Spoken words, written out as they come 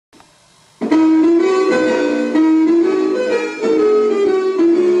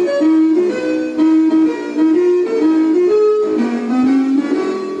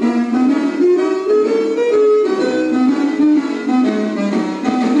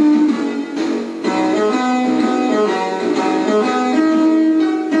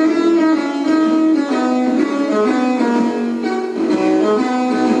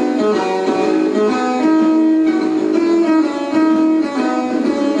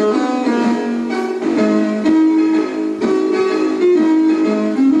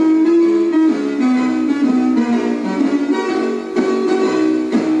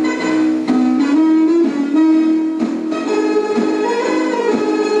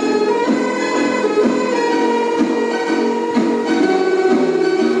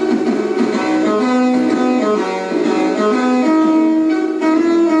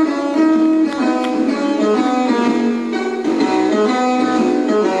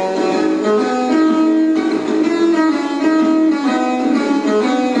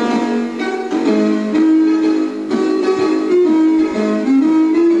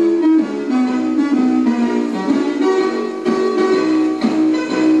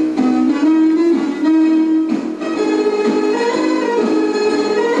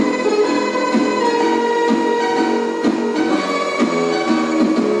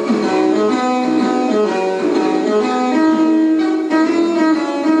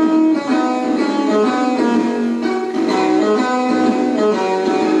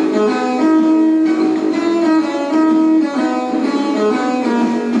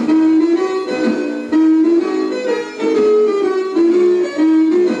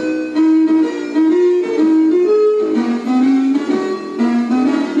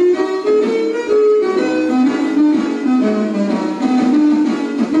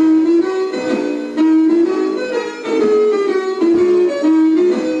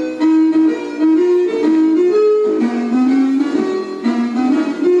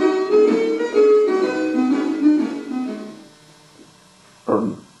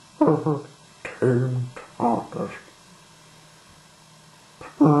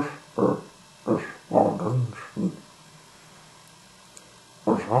Purser des Morgensen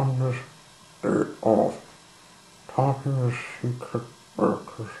was on this day off, talking to secret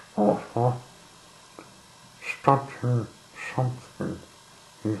workers also, studying something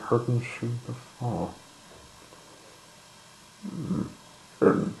he hadn't seen before.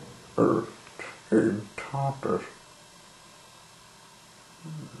 And he taught us,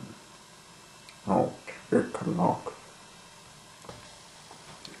 I'll take a look.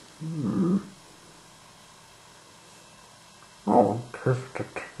 Oh, tis the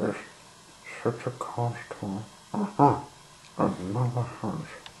test, such a costume. Another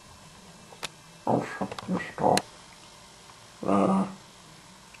house. I'll shut this door.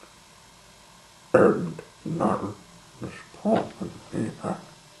 And none is important either.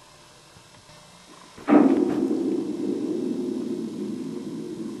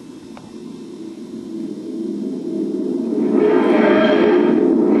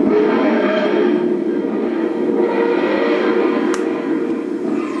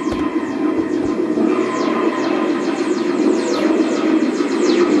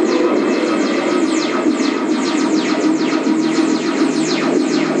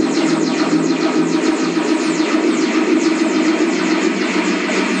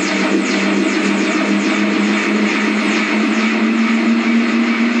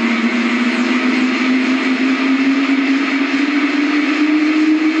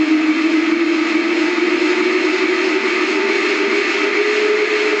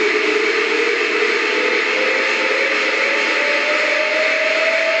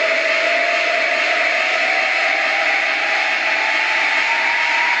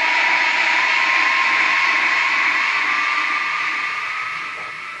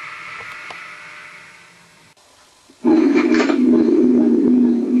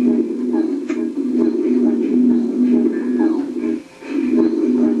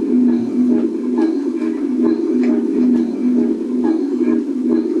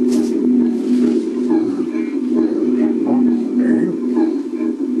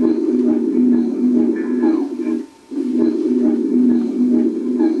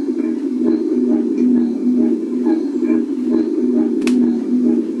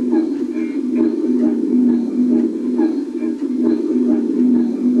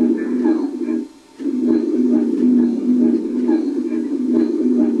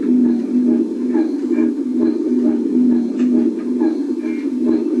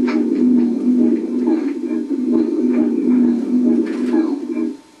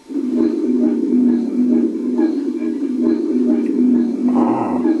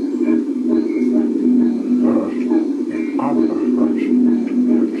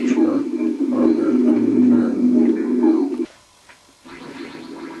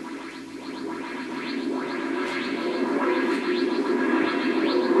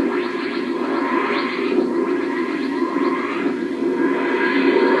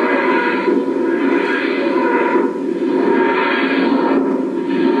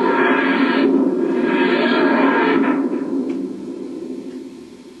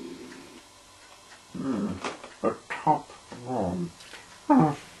 The top room.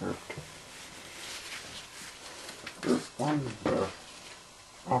 Perfect. The wonder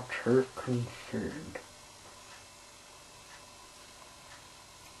utter conceit.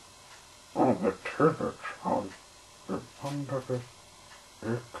 On the Telegram, the wonder is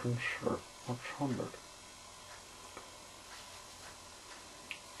a concert. What's on it?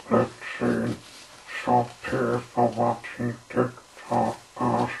 Let's see. Soft here for watching TikTok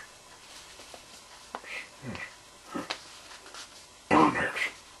us. Darn it!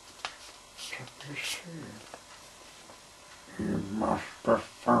 Let me see. He must have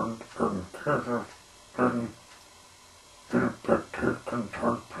found in he'll get taken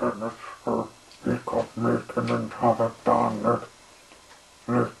 10 minutes for he could make an entire done it.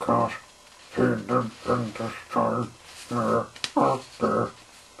 Because he lived in this time near out there.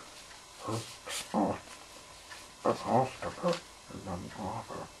 Oh, the cost of it and then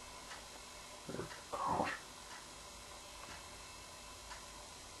other is cost.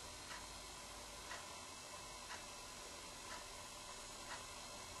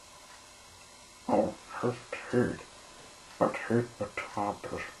 Oh, his teeth, but he's the top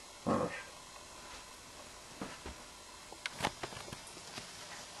is first.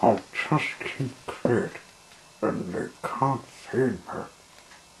 I'll just keep quiet, and they can't feed me.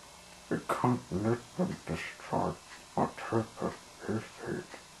 They can't let them destroy whatever they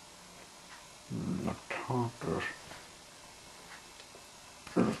feed. The top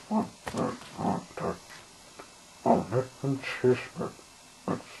is what they're after. I'll let them chase me,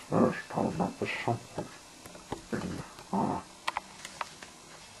 but first I'll look for something in the heart.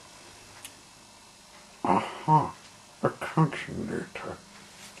 Aha, the calculator.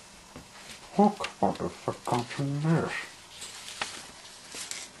 How could I have forgotten this?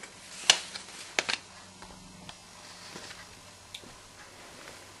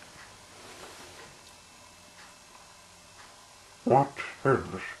 What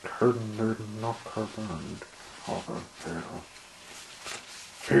is can they knock around out of there?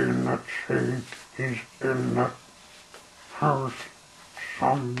 Seeing that seed is in the house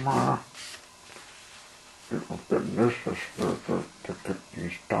somewhere. It'll be necessary to get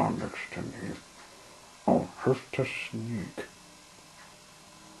these tonics to me. I'll have to sneak.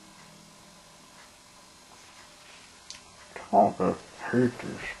 Tell the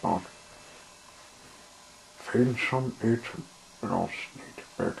Hades spot. Find some agent and I'll sneak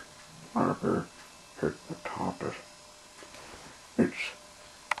back. Maybe hit the TARDIS. It's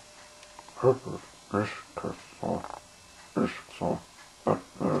Herbert Riskful, but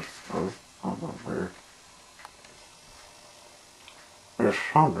there's no other way. The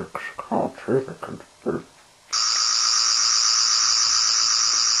Sonic's called Trader can do.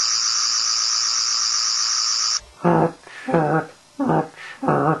 That's it, that's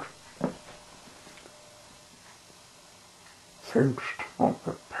it. Thanks to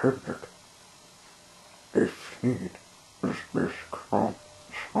the panic, they feed this miscropped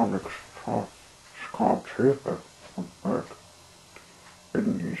Sonic's Scott Trader from back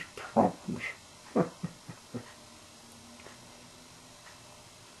in these problems.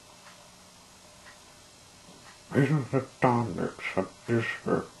 Isn't it Dominic's at this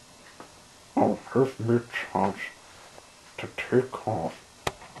year? I'll have me a chance to take off.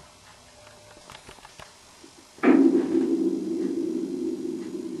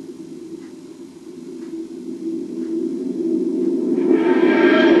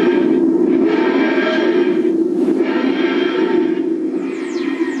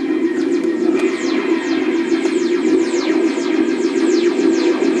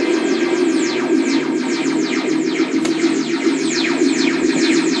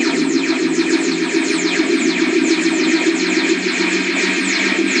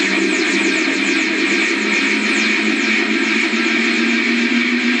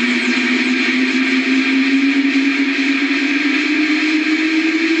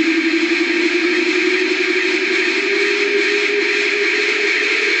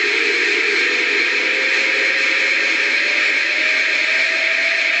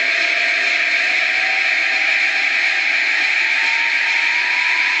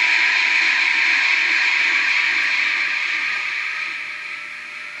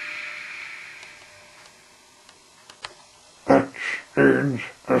 James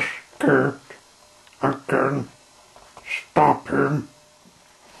escaped again. Stop him.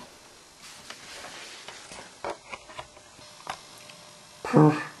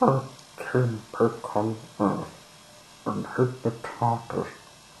 Pusher came back on Earth and hit the TARDIS.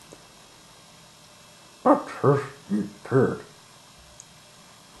 But first he did.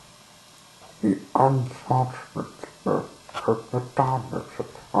 He unfortunately took the damage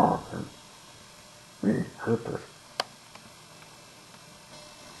upon him. He hit it.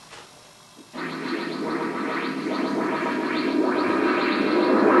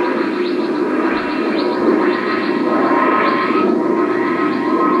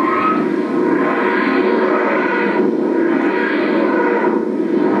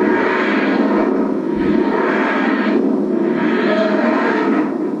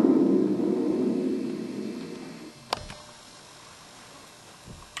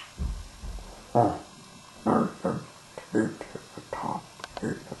 Oh, and then he hit the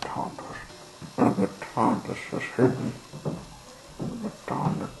TARDIS. And the TARDIS is hidden. The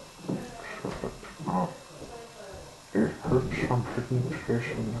TARDIS should have not. He heard some hidden place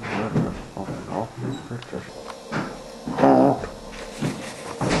in the middle of lovely British. Hold!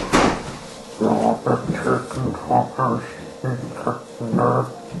 You're the chicken hoppers in Captain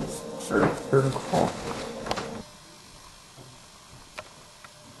Earth. It's been caught.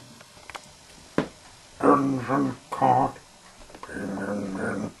 Engine caught.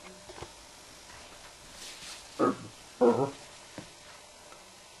 In.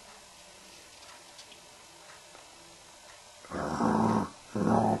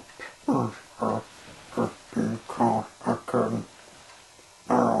 Not being caught again.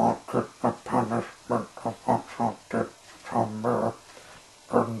 I'll get the punishment of what I did somewhere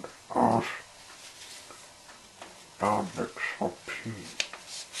and ask Dominic Sopin.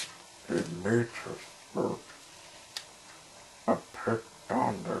 He made us work. A pet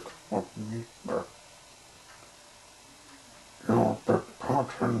Dominic of meatball. You'll be put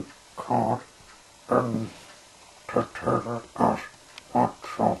in court and to tell us what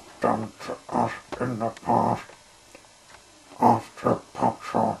you've done to us in in the past, after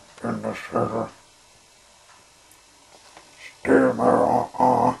Patrol in the city, still there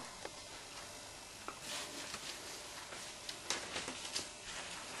are.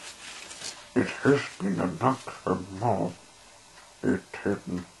 It has been a natural mob, it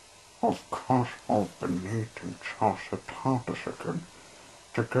hidden, of course, of the need in Charles Atlantis again,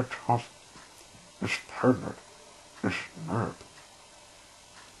 to get off this planet, this nerve.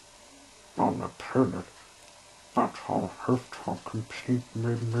 On the planet, that's all have to complete my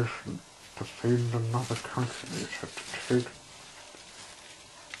mission to find another country to take.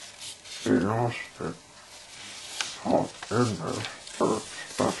 We lost it, all in there,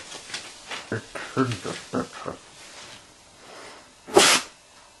 but it couldn't get better.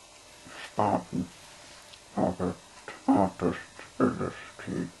 Starting of the artist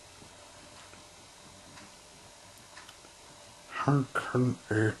industry. How can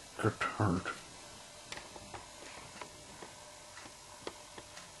it get hurt?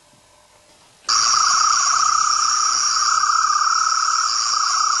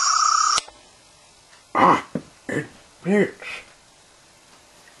 It beats.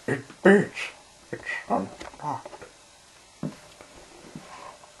 It beats. It's unlocked.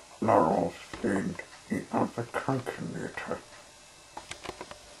 Laurel find the other calculator.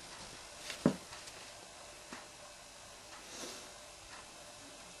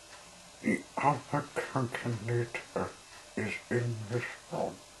 The other calculator is in this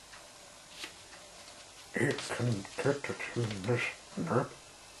room. It can get it in this nerve.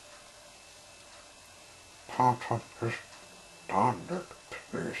 Part of this standard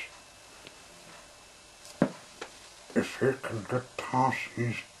place. If it can get past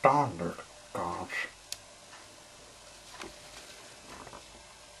these standard guards,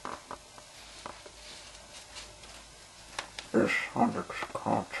 this Sonic's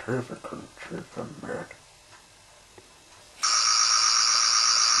certificate to the med.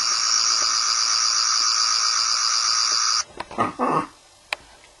 Haha!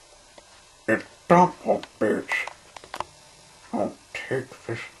 It double bitch. I'll take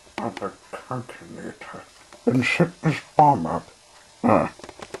this other calculator and set this bomb up.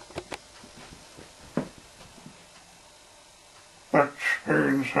 That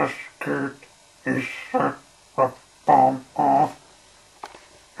change has good. He set the bomb off.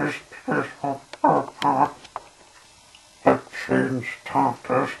 His place will burn off. That change taught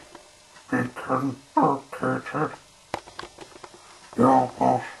us we can locate it. You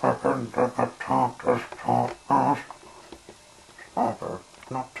almost step into the tortoise taught us. Father,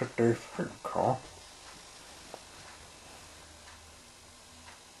 not today, Finkel.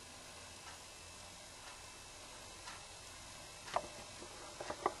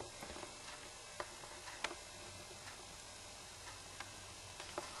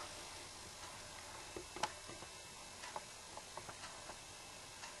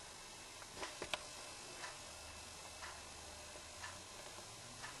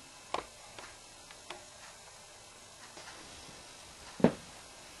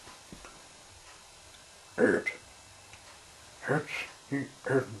 It's the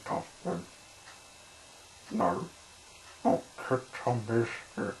end of them. No, I'll catch on this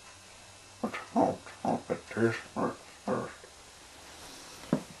here, but I'll talk at this one first.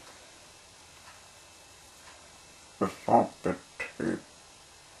 Without the tape,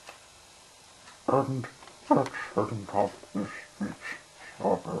 and that's end of this week's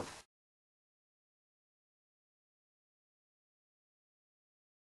saga.